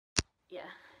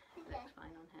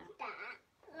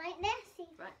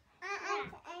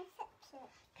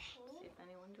See if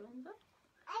anyone joins us.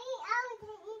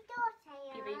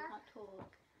 Yeah, You can't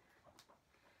talk.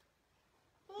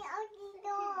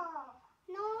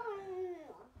 No.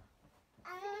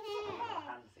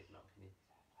 Hand signal, can you?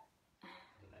 I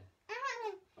don't know.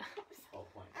 Whole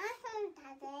point. We'll try and put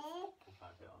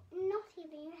it on. Not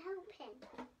even helping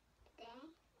today.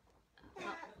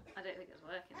 I don't think it's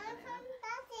working at the moment.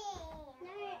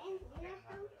 No, it's not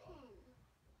helping.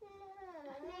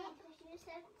 No, because you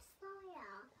said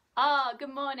fire. Ah,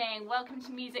 good morning. Welcome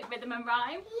to Music, Rhythm and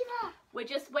Rhyme. We'll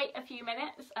just wait a few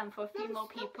minutes and for a few more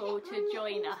people to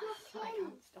join us. I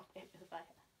can't stop it because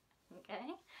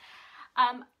okay.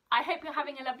 I hope you're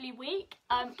having a lovely week.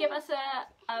 Give us a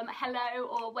hello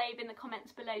or a wave in the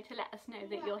comments below to let us know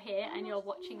that you're here and you're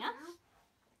watching us.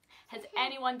 Has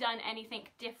anyone done anything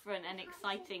different and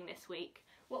exciting this week?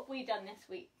 What have we done this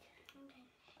week?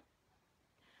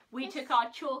 We took our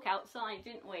chalk outside,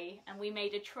 didn't we? And we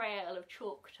made a trail of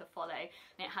chalk to follow. And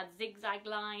it had zigzag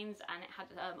lines and it had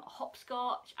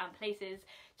hopscotch and places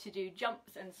to do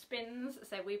jumps and spins.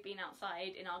 So we've been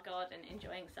outside in our garden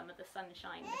enjoying some of the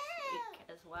sunshine this week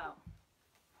as well.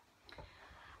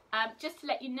 Just to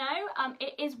let you know,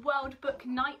 it is World Book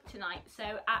Night tonight.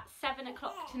 So at 7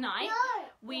 o'clock tonight,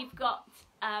 we've got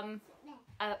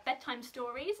bedtime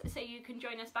stories, so you can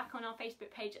join us back on our Facebook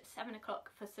page at 7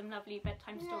 o'clock for some lovely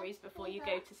bedtime stories before you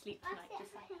go to sleep tonight.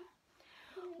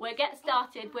 We'll get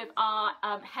started with our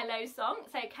hello song.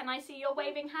 So can I see your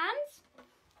waving hands?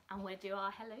 And we'll do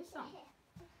our hello song.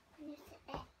 There we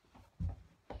go.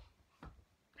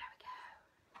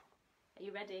 Are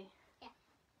you ready? Yeah.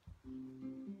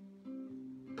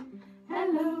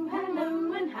 Hello,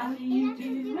 hello, and how do you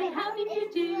do? And how did you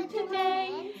do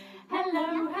today?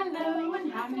 Hello, hello,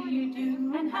 and how do you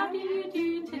do? And how do you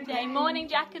do today? Morning,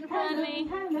 Jack and Fernley.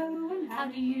 Hello, and how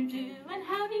do you do? And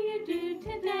how do you do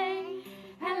today?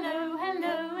 Hello,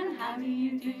 hello, and how do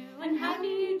you do? And how do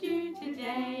you do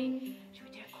today? Should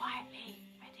we do it quietly?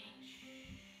 Ready?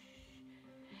 Shh.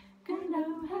 Hello,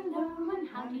 hello, and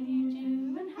how do you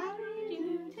do? And how do you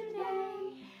do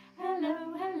today?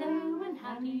 Hello, hello, and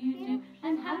how do you do?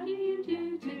 And how do you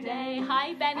do today?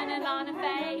 Hi, Ben and Alana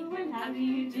Faye. And how do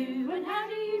you do? And how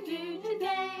do you do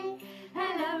today?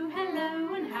 Hello,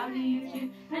 hello, and how do you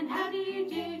do? And how do you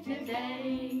do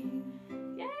today?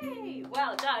 Yay!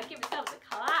 Well done. Give yourselves a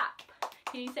clap.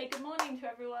 Can you say good morning to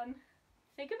everyone?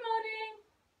 Say good morning.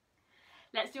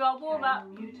 Let's do our warm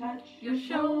up. Can you touch Your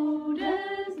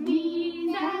shoulders,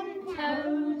 knees and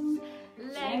toes,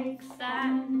 legs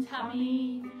and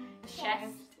tummy,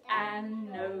 chest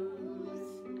and nose.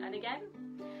 And again.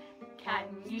 Can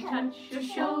you touch your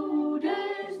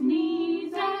shoulders,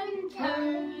 knees and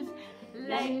toes,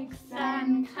 legs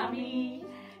and tummy,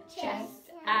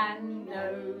 chest and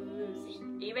nose?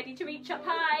 Are you ready to reach up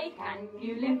high? Can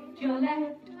you lift your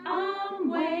left arm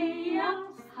way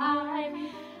up high?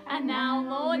 And now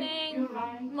morning,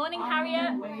 morning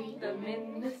Harriet, wave them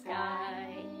in the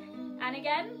sky. And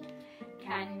again.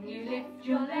 Can you lift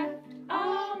your left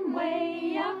arm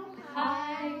way up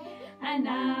high? And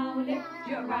now lift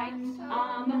your right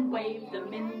arm and wave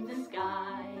them in the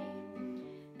sky.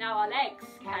 Now our legs.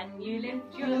 Can you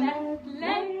lift your left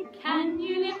leg? Can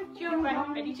you lift your right?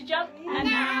 Ready to jump? And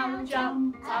now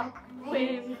jump up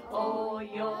with all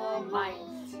your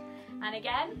might. And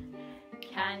again.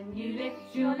 Can you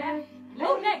lift your left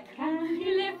leg? Can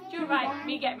you lift your right?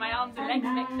 Me getting my arms and legs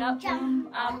mixed up.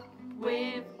 Jump up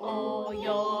with all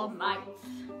your might.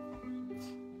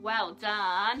 Well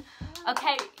done.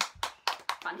 Okay,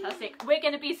 fantastic. We're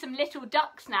going to be some little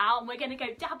ducks now, and we're going to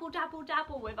go dabble, dabble,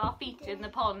 dabble with our feet in the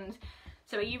pond.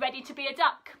 So are you ready to be a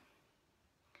duck?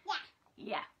 Yeah.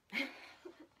 Yeah. I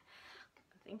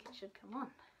think it should come on.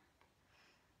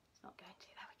 It's not going to.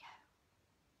 There we go.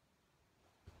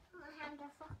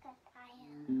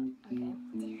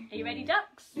 Okay. Are you ready,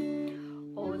 ducks?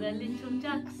 All the little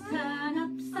ducks turn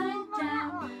upside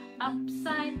down,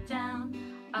 upside down,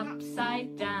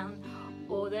 upside down.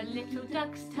 All the little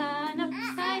ducks turn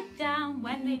upside down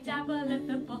when they dabble at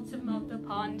the bottom of the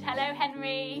pond. Hello,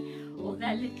 Henry. All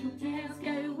their little tails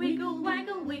go wiggle,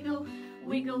 waggle, wiggle,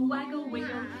 wiggle, waggle,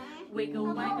 wiggle,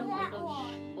 wiggle, waggle, wiggle.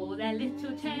 All their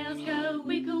little tails go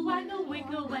wiggle, waggle,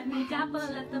 wiggle when they dabble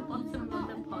at the bottom of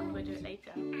the pond. We'll do it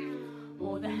later.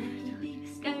 All their little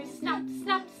beaks go snap,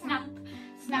 snap, snap,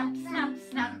 snap, snap,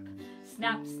 snap,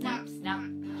 snap, snap, snap.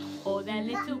 All their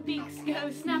little beaks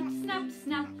go snap, snap,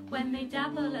 snap when they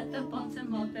dabble at the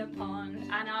bottom of the pond.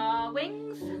 And our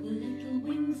wings, all the little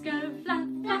wings go flap,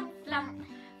 flap, flap,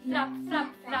 flap,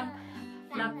 flap, flap,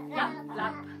 flap, flap,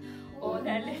 flap. All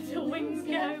their little wings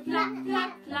go flap,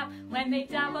 flap, flap when they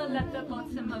dabble at the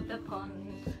bottom of the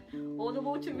pond. all the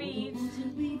water reeds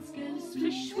go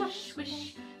swish, swash,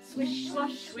 swish, swish,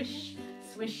 swash, swish,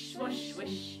 swish, swash,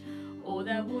 swish. All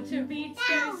the water reeds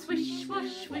go swish,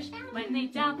 swash, swish when they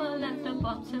dabble at the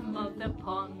bottom of the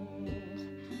pond.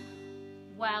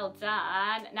 Well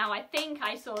done. Now I think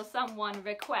I saw someone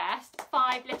request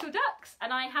 5 little ducks,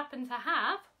 and I happen to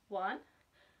have 1,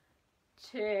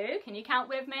 2, can you count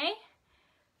with me?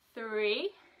 3,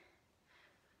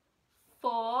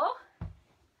 4,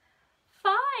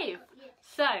 5.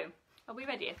 So, are we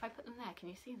ready? If I put them there, can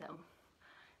you see them?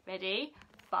 Ready?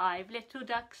 5 little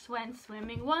ducks went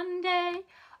swimming one day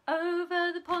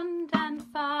over the pond and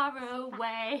far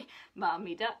away.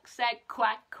 Mummy duck said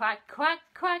quack, quack, quack,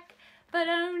 quack, but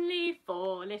only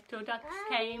 4 little ducks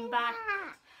came back.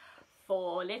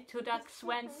 4 little ducks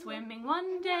went swimming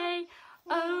one day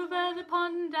over the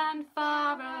pond and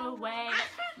far away.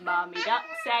 Mummy duck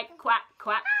said quack,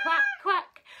 quack, quack,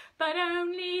 quack, but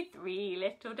only 3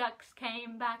 little ducks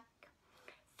came back.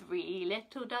 3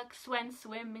 little ducks went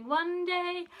swimming one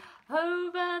day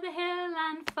over the hill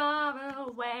and far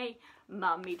away.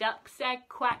 Mummy duck said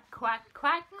quack, quack,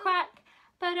 quack, quack,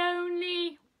 but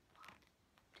only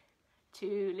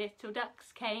 2 little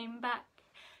ducks came back.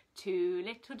 2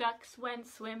 little ducks went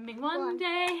swimming one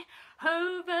day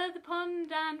over the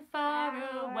pond and far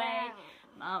away.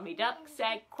 Mummy duck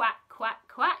said quack, quack,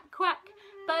 quack, quack,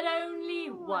 but only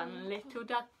 1 little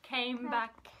duck came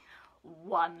back.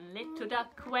 1 little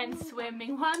duck went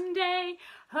swimming one day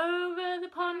over the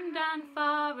pond and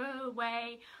far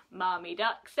away. Mummy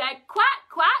duck said quack,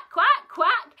 quack, quack,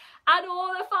 quack, and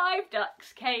all the 5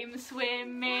 ducks came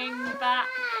swimming back.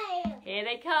 Here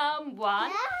they come.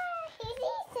 1,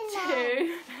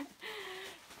 2,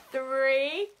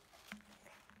 3,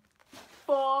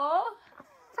 4,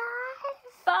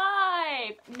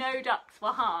 5. No ducks were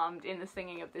harmed in the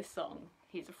singing of this song.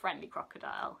 He's a friendly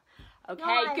crocodile.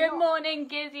 Okay, good morning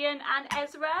Gideon and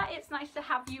Ezra. It's nice to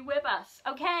have you with us.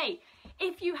 Okay,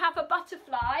 if you have a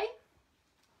butterfly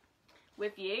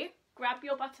with you, grab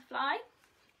your butterfly.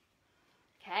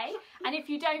 Okay, and if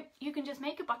you don't, you can just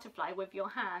make a butterfly with your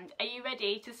hand. Are you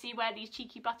ready to see where these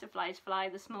cheeky butterflies fly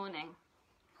this morning?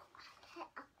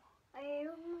 I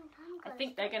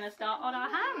think they're going to start on our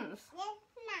hands.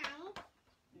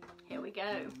 Here we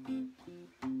go.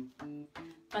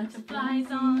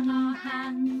 Butterflies on our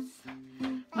hands,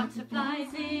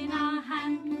 butterflies in our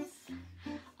hands.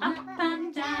 Up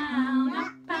and down,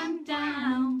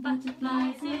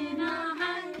 butterflies in our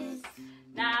hands.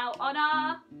 Now on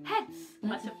our heads,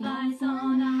 butterflies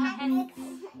on our heads,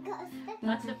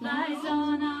 butterflies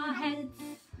on our heads.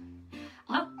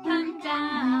 Up and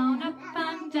down,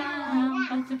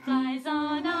 butterflies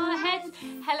on our heads.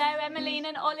 Hello Emmeline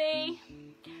and Ollie.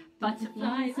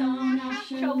 Butterflies on our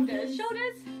shoulders,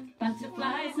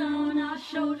 butterflies on our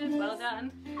shoulders, well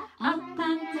done. Up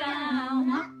and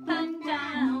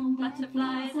down,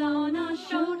 butterflies on our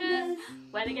shoulders.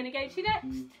 Where are they going to go to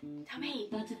next? Tummy.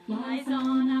 Butterflies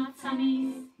on our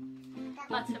tummies,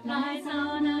 butterflies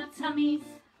on our tummies.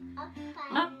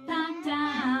 Up and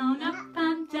down,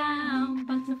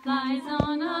 butterflies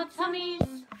on our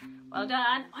tummies. Well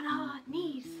done. On our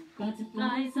knees,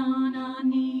 butterflies on our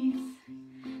knees.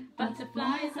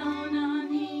 Butterflies on our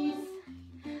knees.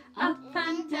 Up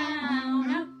and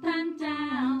down,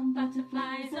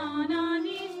 butterflies on our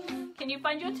knees. Can you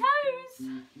find your toes?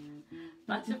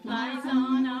 Butterflies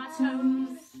on our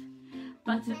toes,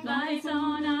 butterflies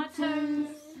on our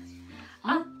toes.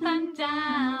 Up and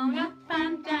down,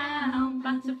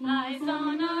 butterflies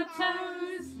on our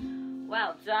toes.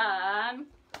 Well done.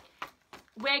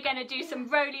 We're going to do some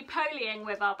roly-polying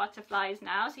with our butterflies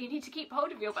now, so you need to keep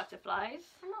hold of your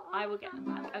butterflies. I will get them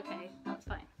back. Okay, that's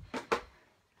fine.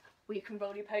 Well, you can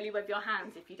roly-poly with your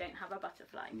hands if you don't have a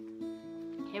butterfly.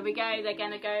 Here we go. They're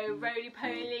going to go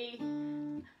roly-poly,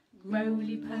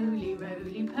 roly-poly,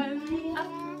 roly-poly,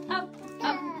 up, up,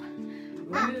 up.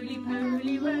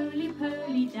 Roly-poly,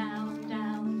 roly-poly, down,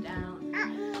 down, down.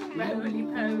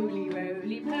 Roly-poly,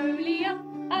 roly-poly, up,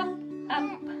 up,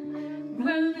 up.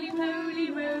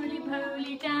 Roly-poly,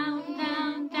 roly-poly, down,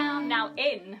 down, down. Now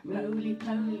in.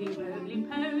 Roly-poly,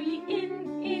 roly-poly,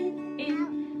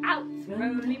 in, out.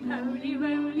 Roly-poly,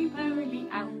 roly-poly,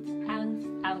 out, out,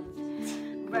 out.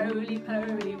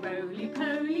 Roly-poly,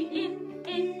 roly-poly, in.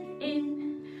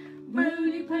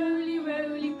 Roly-poly,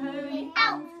 roly-poly,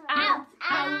 out, out,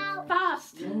 out.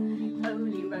 Fast.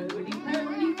 Roly-poly,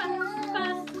 roly-poly, fast,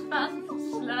 fast, fast.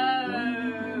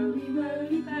 Slow.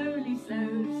 Roly-poly,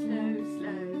 slow, slow,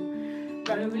 slow.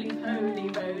 Roly-poly,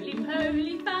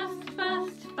 roly-poly, fast,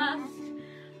 fast, fast.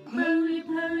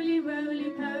 Roly-poly,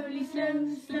 roly-poly, slow,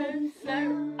 slow, slow.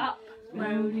 Up.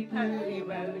 roly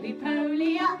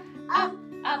poly, up, up,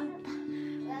 up.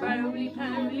 Roly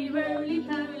poly,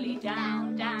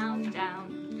 down, down,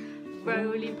 down.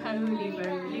 Roly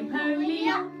poly,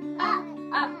 up, up,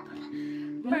 up.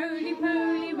 Roly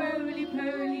poly,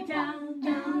 down,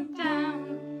 down,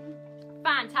 down.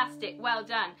 Fantastic, well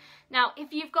done. Now,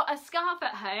 if you've got a scarf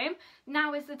at home,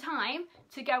 now is the time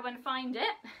to go and find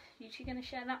it. You two going to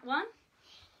share that one?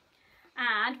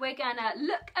 And we're going to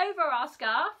look over our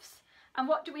scarves. And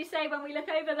what do we say when we look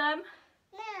over them?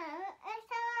 No, it's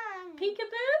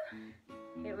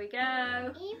Peekaboo? Here we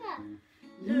go. Eva.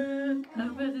 Look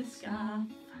over the scarf.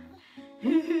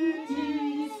 Who do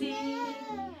you see?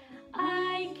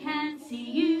 I can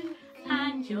see you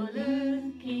and you're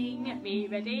looking at me.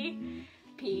 Ready?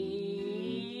 Peekaboo!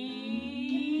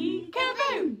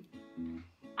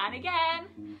 And again.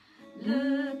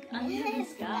 Look under the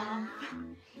scarf.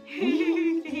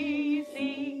 Who do you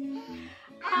see?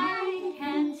 I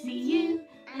can see you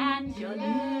and you're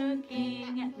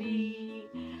looking at me.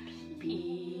 Peekaboo!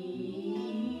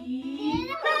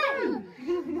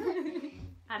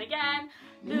 And again.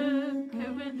 Look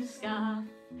over the scarf.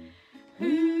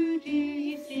 Who do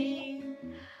you see?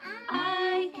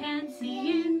 I can see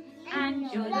you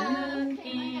and you're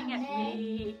looking at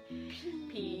me.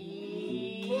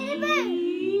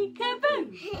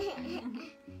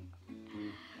 Peekaboo!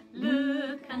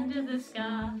 Look under the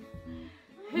scarf.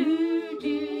 Who do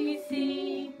you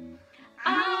see?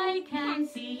 I can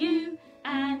see you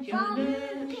and you're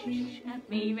looking at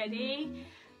me. Ready?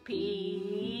 Peekaboo!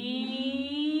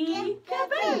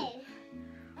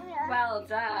 Well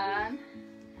done.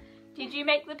 Did you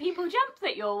make the people jump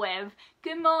that you're with?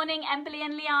 Good morning, Emily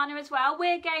and Liana as well.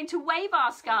 We're going to wave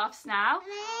our scarves now.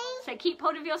 So keep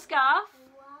hold of your scarf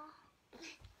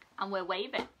and we'll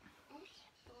wave it.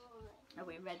 Are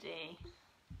we ready?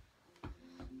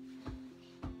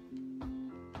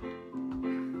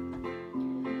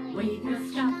 Wave your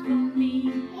scarf for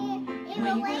me. Wave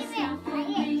your scarf for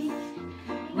me.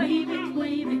 Wave it,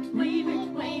 wave it, wave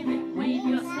it, wave it. Wave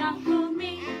your scarf for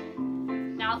me.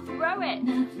 Now throw it.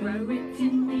 Now throw it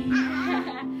in the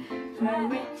air.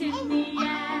 Throw it in the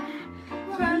air.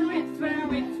 Throw it,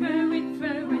 throw it, throw it,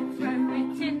 throw it, throw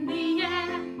it in the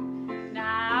air.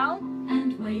 Now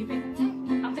and wave it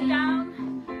up and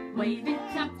down. Wave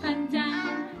it up and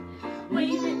down.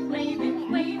 Wave it, wave it,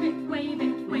 wave it, wave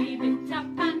it, wave it up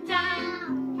and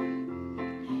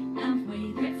down. And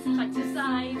wave it side to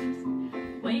side.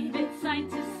 Wave it side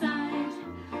to side.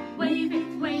 Wave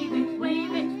it, wave it,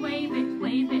 wave it, wave it,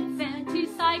 wave it side to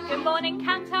side. Good morning,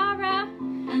 Kantara.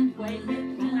 And wave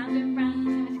it round and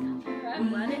round.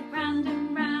 Whirl it round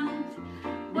and round.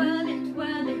 Whirl it,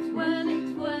 whirl it, whirl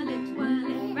it, whirl it, whirl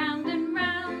it round and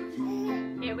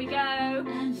round. Here we go.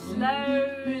 And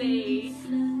slowly.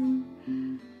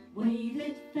 Wave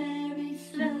it very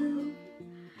slow.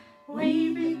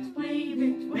 Wave it, wave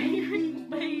it, wave it,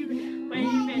 wave it,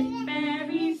 wave it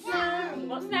very slow.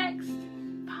 What's next?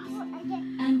 Fast.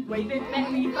 And wave it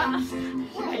very fast.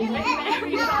 Wave it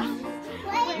very fast.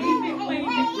 Wave it, wave it,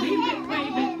 wave it,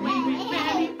 wave it, wave it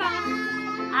very fast.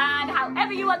 And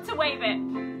however you want to wave it.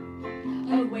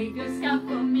 Oh, wave your scarf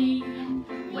for me.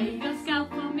 Wave your scarf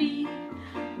for me.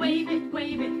 Wave it,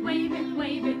 wave it, wave it,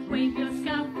 wave it, wave your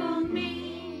scarf for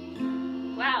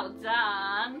me. Well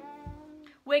done.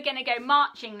 We're going to go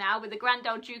marching now with the Grand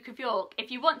Old Duke of York. If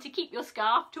you want to keep your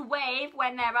scarf to wave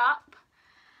when they're up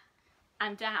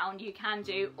and down, you can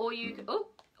do, or you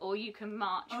can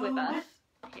march with us.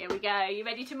 Here we go. You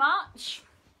ready to march?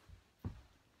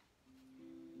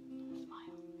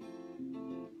 Smile.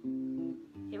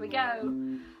 Here we go.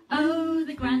 Oh,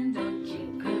 the Grand Old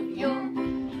Duke of York,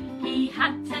 he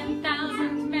had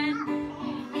 10,000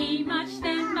 men. He marched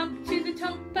them up to the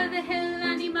top of the hill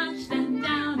and he marched them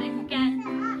down again.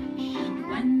 And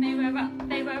when they were up,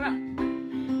 they were up.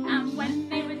 And when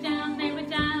they were down, they were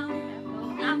down.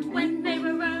 And when they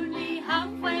were only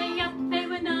halfway up, they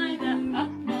were neither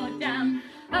up nor down.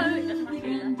 Oh, it doesn't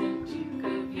matter. The Duke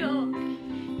of York,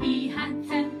 he had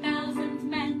 10,000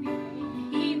 men.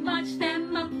 He marched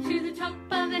them up to the top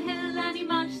of the hill and he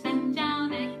marched them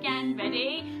down again.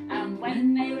 Ready? And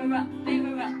when they were up, they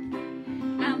were up.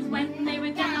 And when they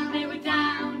were down, they were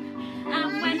down.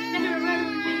 And when they were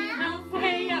only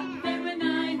halfway up, they were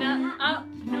neither up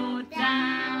nor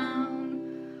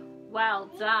down. Well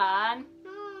done.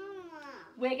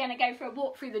 We're going to go for a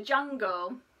walk through the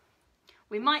jungle.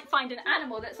 We might find an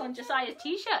animal that's on Josiah's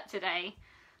t-shirt today.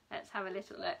 Let's have a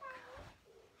little look.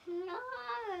 No.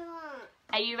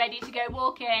 Are you ready to go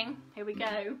walking? Here we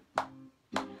go.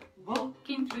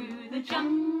 Walking through the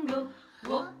jungle.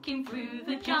 Walking through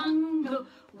the jungle,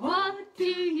 what do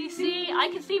you see? I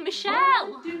can see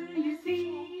Michelle. What do you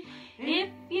see?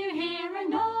 If you hear a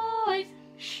noise,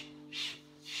 shh, shh,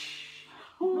 shh.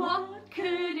 What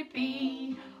could it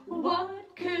be? What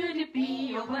could it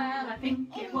be? Oh, well, I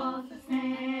think it was a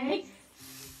snake.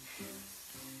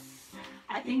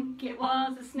 I think it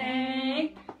was a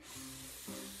snake.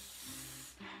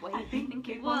 I think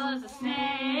it was a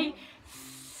snake.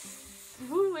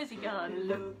 Who is he gone?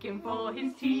 Looking for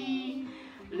his tea.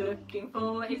 Looking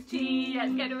for his tea.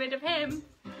 Let's get rid of him.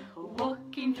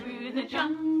 Walking through the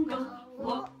jungle.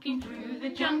 Walking through the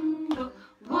jungle.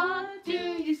 What do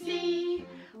you see?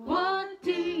 What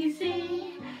do you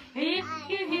see? If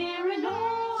you hear a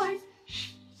noise,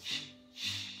 shh, shh,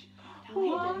 shh.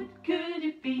 What could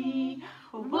it be?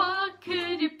 What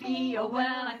could it be? Oh,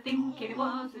 well, I think it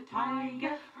was a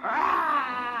tiger.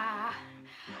 Rah!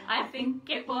 I think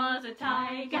it was a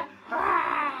tiger.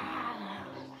 Rah!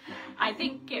 I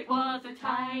think it was a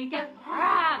tiger.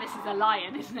 Rah! This is a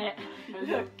lion, isn't it?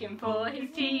 Looking for his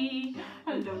tea.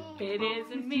 Look, it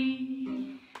isn't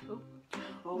me.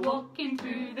 Walking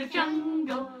through the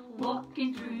jungle.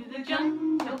 Walking through the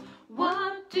jungle.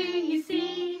 What do you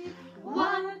see?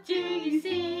 What do you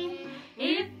see?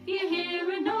 If you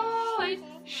hear a noise,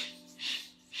 shh, shh,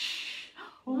 shh.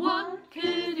 What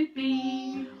could it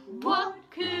be? What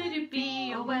could it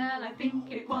be? Oh, well, I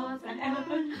think it was an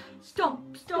elephant.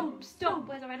 Stomp, stomp, stomp.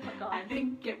 Where's our elephant gone? I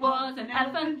think it was an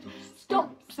elephant.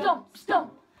 Stomp, stomp,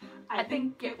 stomp. I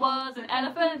think it was an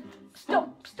elephant.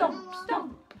 Stomp, stomp,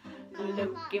 stomp.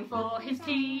 Looking for his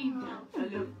tea.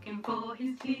 Looking for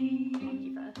his tea.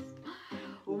 You first.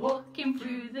 Walking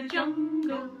through the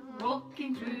jungle.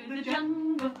 Walking through the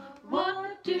jungle.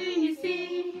 What do you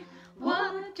see?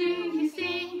 What do you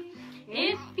see?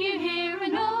 If you hear a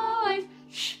noise,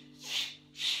 shh, shh,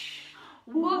 shh.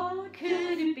 What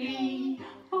could it be?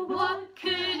 What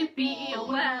could it be? Oh,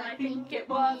 well, I think it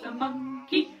was a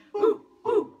monkey. Ooh,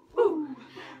 ooh, ooh.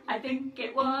 I think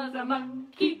it was a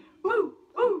monkey. Ooh,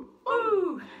 ooh,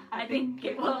 ooh. I think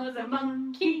it was a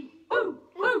monkey. Ooh,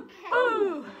 ooh,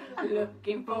 ooh.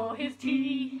 Looking for his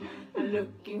tea.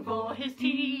 Looking for his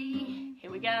tea. Here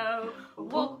we go.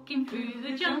 Walking through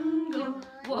the jungle.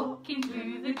 Walking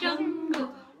through the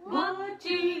jungle. What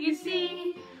do you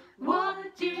see?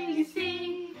 What do you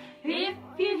see? If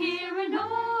you hear a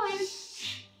noise,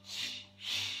 shh, shh,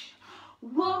 shh.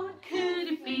 What could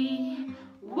it be?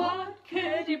 What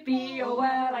could it be? Oh,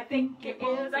 well, I think it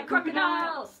is a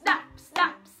crocodile. Snap,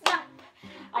 snap, snap.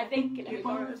 I think it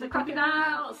was a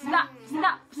crocodile. Snap,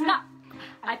 snap, snap.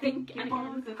 I think it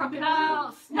was a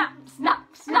crocodile. Snap, snap,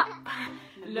 snap.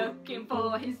 Looking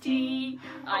for his tea.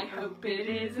 I hope it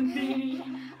isn't me.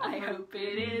 I hope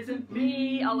it isn't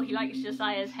me. Oh, he likes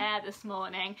Josiah's hair this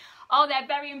morning. Oh, they're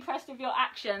very impressed with your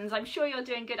actions. I'm sure you're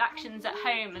doing good actions at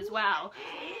home as well.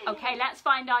 Okay, let's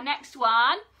find our next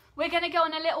one. We're going to go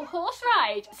on a little horse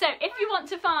ride. So if you want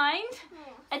to find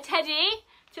a teddy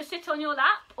to sit on your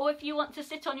lap, or if you want to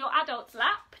sit on your adult's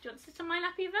lap. Do you want to sit on my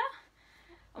lap, Eva?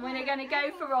 And we're going to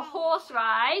go for a horse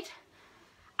ride,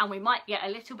 and we might get a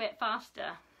little bit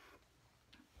faster.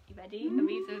 You ready? Are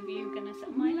either of you going to sit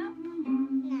on my lap? No.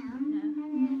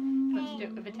 Let's do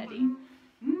it with a teddy.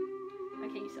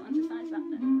 Okay, you sit on Josiah's lap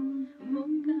then.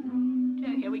 Walk along. So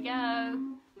here we go.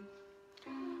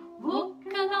 Walk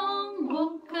along,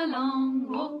 walk along,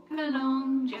 walk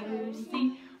along,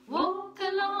 Josie. Walk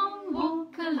along,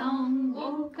 walk along,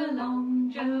 walk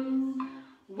along, Joe.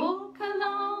 Walk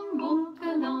along, walk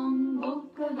along,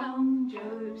 walk along,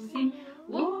 Josie.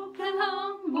 Walk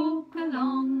along, walk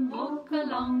along, walk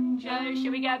along, Joe.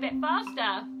 Shall we go a bit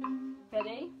faster?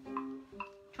 Ready?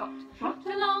 Trot, trot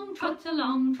along,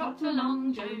 Josie. Trot along,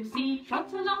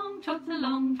 Joe.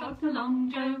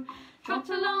 Trot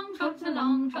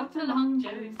along,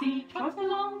 Josie.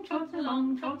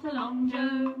 Trot along,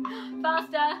 Joe.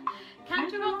 Faster.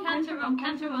 Canter on,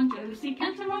 Josie.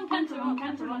 Canter on, Joe.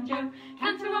 Canter on,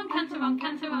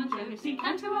 Josie.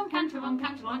 Canter on,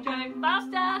 Joe.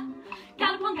 Faster.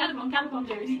 Gallop on,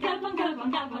 Josie. Gallop on, Joe.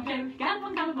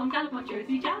 Gallop on,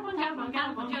 Josie.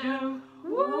 Gallop on, Joe.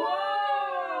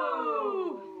 Whoa!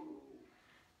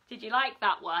 Did you like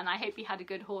that one? I hope you had a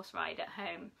good horse ride at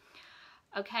home.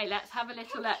 Okay, let's have a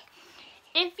little look.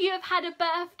 If you have had a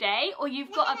birthday or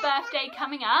you've got a birthday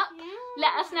coming up,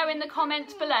 let us know in the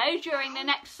comments below during the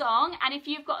next song. And if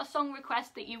you've got a song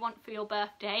request that you want for your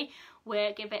birthday,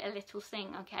 we'll give it a little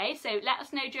sing, okay? So let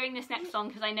us know during this next song,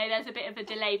 because I know there's a bit of a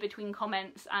delay between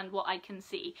comments and what I can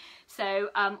see. So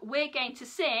we're going to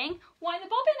sing Wind the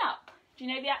Bobbin Up. Do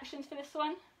you know the actions for this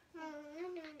one?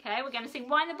 Okay, we're going to sing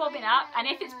Wind the Bobbin Up. And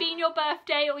if it's been your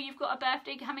birthday or you've got a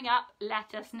birthday coming up,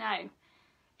 let us know.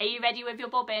 Are you ready with your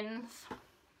bobbins?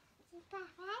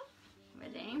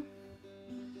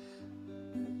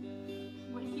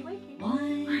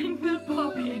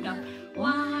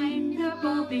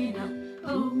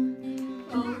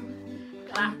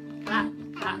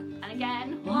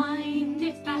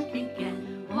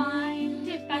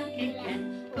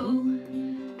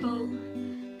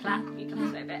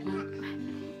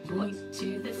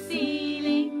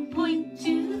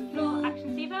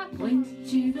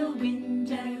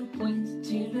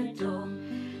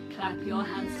 your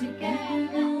hands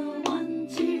together, 1,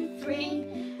 2,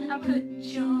 3, and put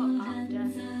your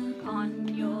arms on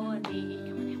your knee.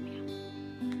 Come on, here we go.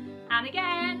 And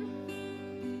again.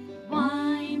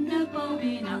 Wind the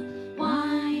bobbin up,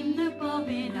 wind the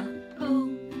bobbin up, pull,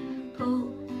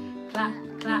 pull, clap,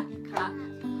 clap, clap.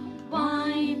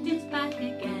 Wind it back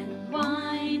again,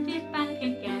 wind it back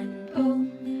again, pull,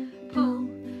 pull,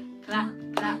 clap,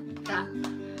 clap, clap.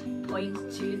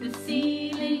 Point to the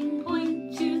ceiling,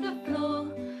 point to the floor,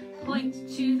 point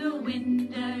to the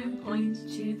window, point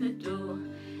to the door.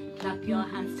 Clap your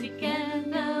hands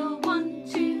together, 1,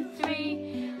 2,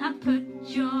 3, and put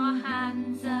your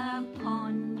hands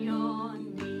upon your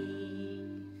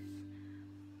knees.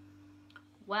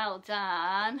 Well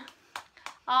done.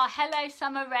 Oh, hello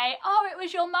Summer Ray. Oh, it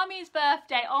was your mummy's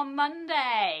birthday on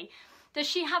Monday. Does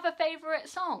she have a favourite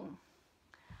song?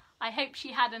 I hope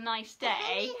she had a nice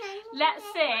day. Let's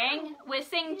sing. We'll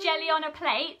sing Jelly on a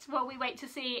Plate while we wait to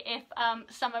see if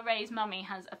Summer Ray's mummy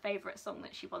has a favourite song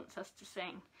that she wants us to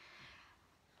sing.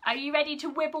 Are you ready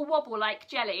to wibble wobble like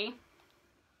Jelly?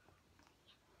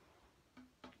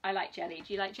 I like Jelly.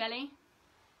 Do you like Jelly?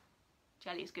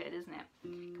 Jelly's good, isn't it?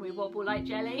 Can we wobble like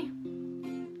Jelly?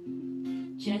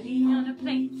 Jelly on a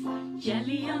plate,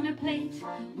 jelly on a plate,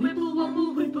 wibble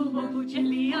wobble,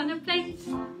 jelly on a plate.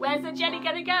 Where's the jelly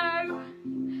gonna go?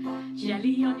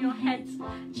 Jelly on your head,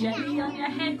 jelly on your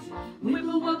head,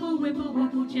 wibble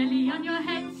wobble, jelly on your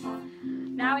head.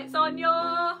 Now it's on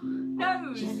your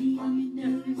nose. Jelly on your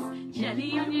nose,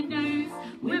 jelly on your nose,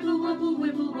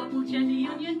 wibble wobble, jelly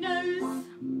on your nose.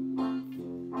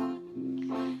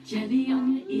 Jelly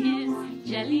on your ears,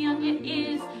 jelly on your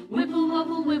ears, wibble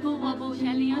wobble,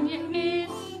 jelly on your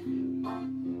ears.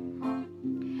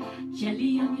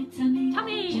 Jelly on your tummy,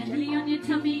 jelly on your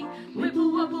tummy,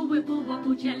 wibble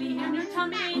wobble, jelly on your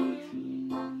tummy.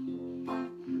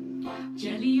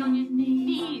 Jelly on your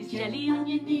knees, jelly on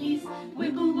your knees,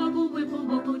 wibble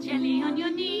wobble, jelly on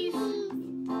your knees.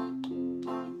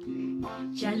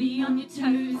 Jelly on your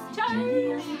toes,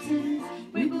 toes,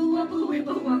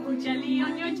 wibble wobble, jelly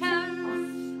on your toes.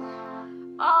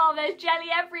 Oh, there's jelly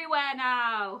everywhere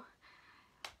now.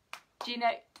 Do you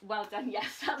know? Well done.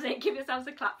 Yes, that's it. Give yourselves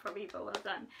a clap from me, but well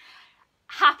done.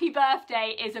 Happy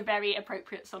Birthday is a very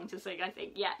appropriate song to sing, I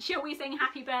think. Yeah. Shall we sing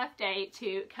Happy Birthday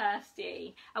to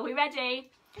Kirsty? Are we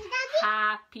ready?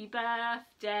 Happy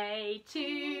birthday to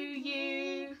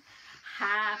you.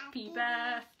 Happy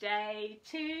birthday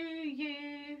to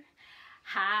you.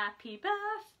 Happy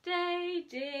birthday,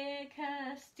 dear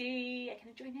Kirsty. Can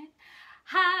I join in?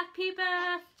 Happy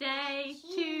birthday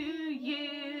to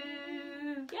you.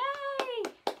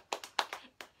 Yay!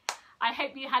 I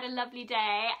hope you had a lovely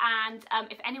day, and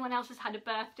if anyone else has had a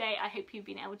birthday, I hope you've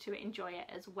been able to enjoy it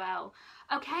as well.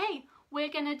 Okay, we're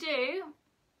gonna do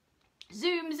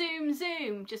Zoom, Zoom,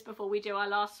 Zoom just before we do our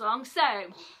last song.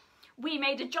 So, we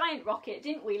made a giant rocket,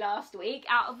 didn't we, last week,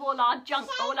 out of all our junk,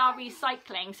 all our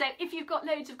recycling. So if you've got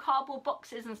loads of cardboard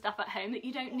boxes and stuff at home that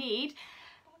you don't need,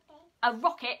 a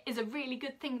rocket is a really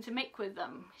good thing to make with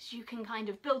them. So you can kind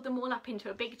of build them all up into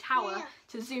a big tower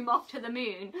to zoom off to the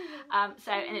moon. And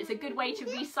it's a good way to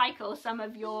recycle some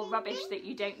of your rubbish that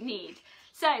you don't need.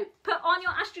 So put on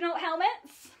your astronaut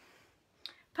helmets,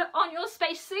 put on your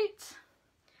spacesuit,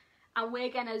 and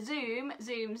we're gonna zoom,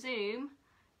 zoom, zoom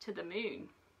to the moon.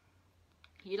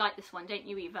 You like this one, don't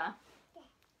you, Eva?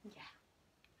 Yeah.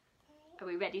 Are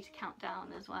we ready to count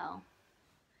down as well?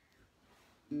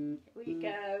 Here we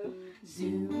go.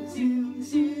 Zoom, zoom,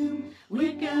 zoom,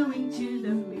 we're going to the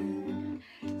moon.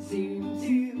 Zoom,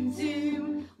 zoom,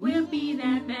 zoom, we'll be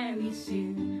there very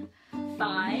soon.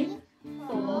 5,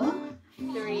 4,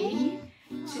 3,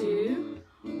 2,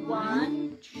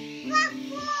 1.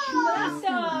 Blast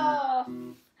off!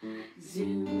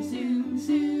 Zoom, zoom,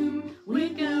 zoom, we're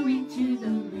going to the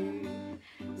moon.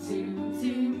 Zoom,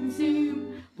 zoom,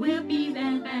 zoom, we'll be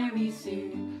there very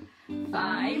soon.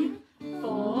 5,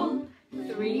 4,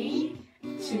 3,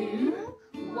 2,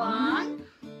 1.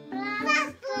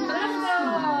 Blast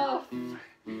off!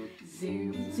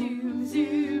 Zoom, zoom,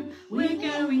 zoom, we're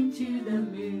going to the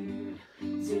moon.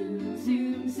 Zoom,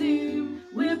 zoom, zoom,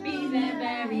 we'll be there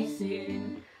very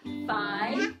soon.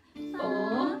 5,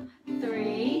 4,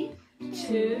 3,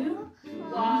 2,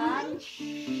 1.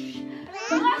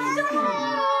 Blast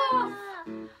off!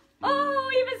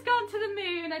 Oh, Eva's gone to the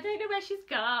moon. I don't know where she's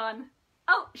gone.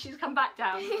 Oh, she's come back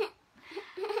down.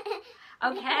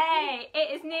 Okay,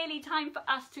 it is nearly time for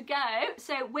us to go.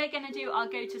 So we're going to do our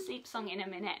go to sleep song in a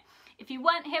minute. If you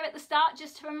weren't here at the start,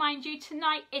 just to remind you,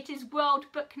 tonight it is World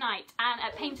Book Night, and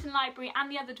at Paignton Library and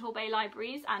the other Torbay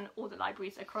libraries and all the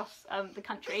libraries across the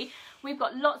country, we've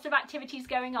got lots of activities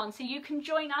going on. So you can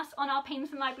join us on our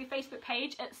Paignton Library Facebook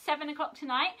page at 7 o'clock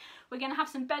tonight. We're going to have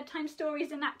some bedtime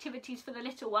stories and activities for the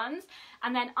little ones,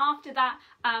 and then after that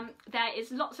there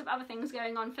is lots of other things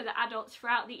going on for the adults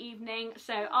throughout the evening.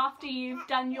 So after you've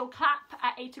done your clap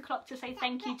at 8 o'clock to say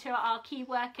thank you to our key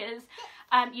workers,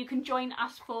 you can join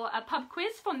us for a pub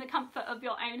quiz from the comfort of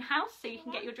your own house, so you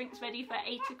can get your drinks ready for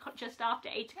 8 o'clock, just after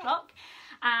 8 o'clock.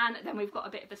 And then we've got a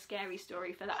bit of a scary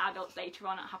story for the adults later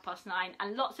on at 9:30,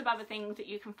 and lots of other things that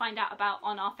you can find out about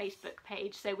on our Facebook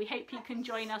page. So we hope you can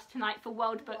join us tonight for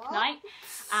World Book Night,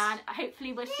 and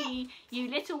hopefully we'll see you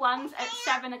little ones at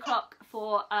 7 o'clock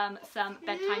for some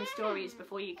bedtime stories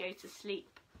before you go to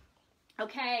sleep.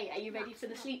 Okay, are you ready for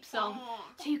the sleep song?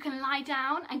 So you can lie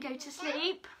down and go to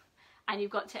sleep, and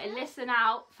you've got to listen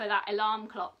out for that alarm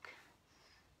clock.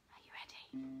 Are you ready?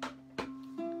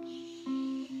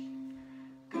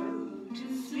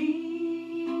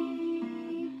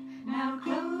 Now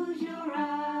close your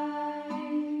eyes,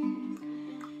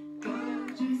 go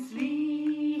to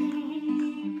sleep,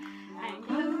 and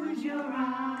close your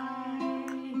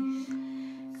eyes,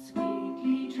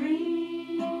 sweetly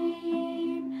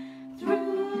dream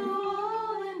through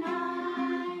all the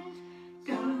night,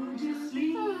 go to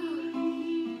sleep,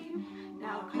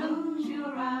 now close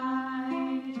your eyes.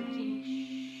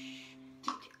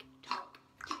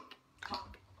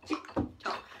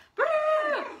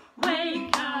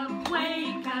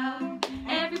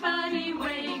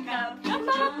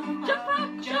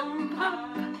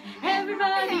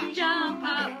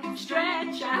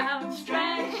 Stretch out,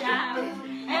 stretch out,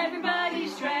 everybody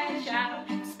stretch out,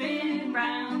 spin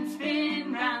round,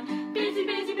 busy,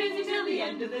 busy, busy till the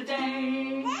end of the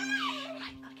day.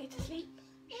 Right, gotta go to sleep.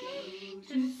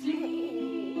 To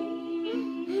sleep,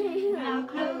 now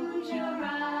close your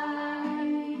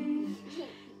eyes,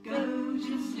 go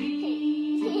to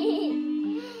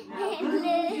sleep, now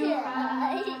close your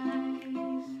eyes,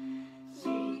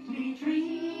 sweetly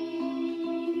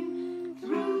dream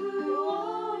through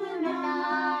all the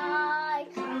night,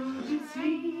 go to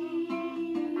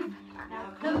sleep, now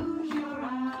close your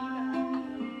eyes.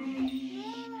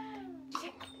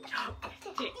 Tick tock,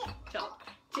 tick tock,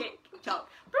 tick tock.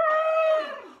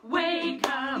 Wake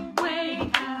up,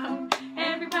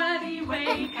 everybody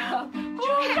wake up.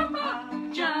 Jump up,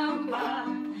 jump up,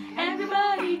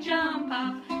 everybody jump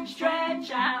up.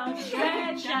 Stretch out,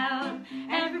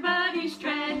 everybody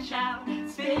stretch out.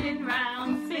 Spin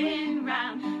round,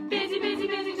 busy, busy,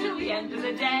 busy till the end of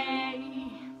the day.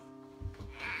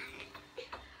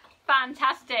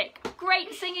 Fantastic.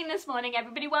 Great singing this morning,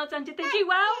 everybody. Well done. Did they do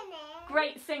well?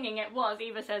 Great singing it was.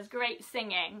 Eva says great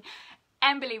singing.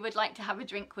 Emily would like to have a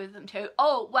drink with them too.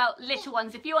 Oh, well, little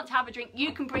ones, if you want to have a drink,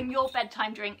 you can bring your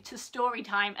bedtime drink to story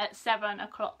time at 7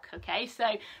 o'clock, okay?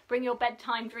 So bring your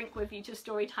bedtime drink with you to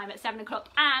story time at 7 o'clock,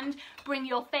 and bring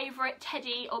your favourite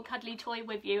teddy or cuddly toy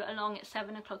with you along at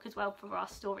 7 o'clock as well for our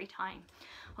story time.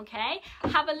 Okay,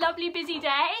 have a lovely busy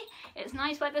day. It's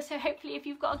nice weather, so hopefully if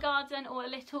you've got a garden or a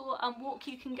little walk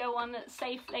you can go on that's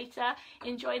safe later,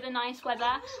 enjoy the nice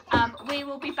weather. We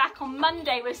will be back on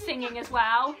Monday with singing as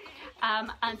well,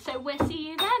 and so we'll see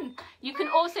you then. You can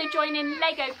also join in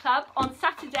Lego Club on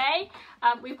Saturday.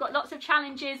 We've got lots of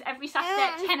challenges every Saturday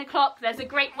at 10 o'clock. There's a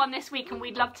great one this week and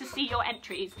we'd love to see your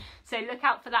entries, so look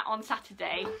out for that on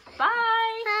Saturday. Bye.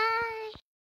 Bye.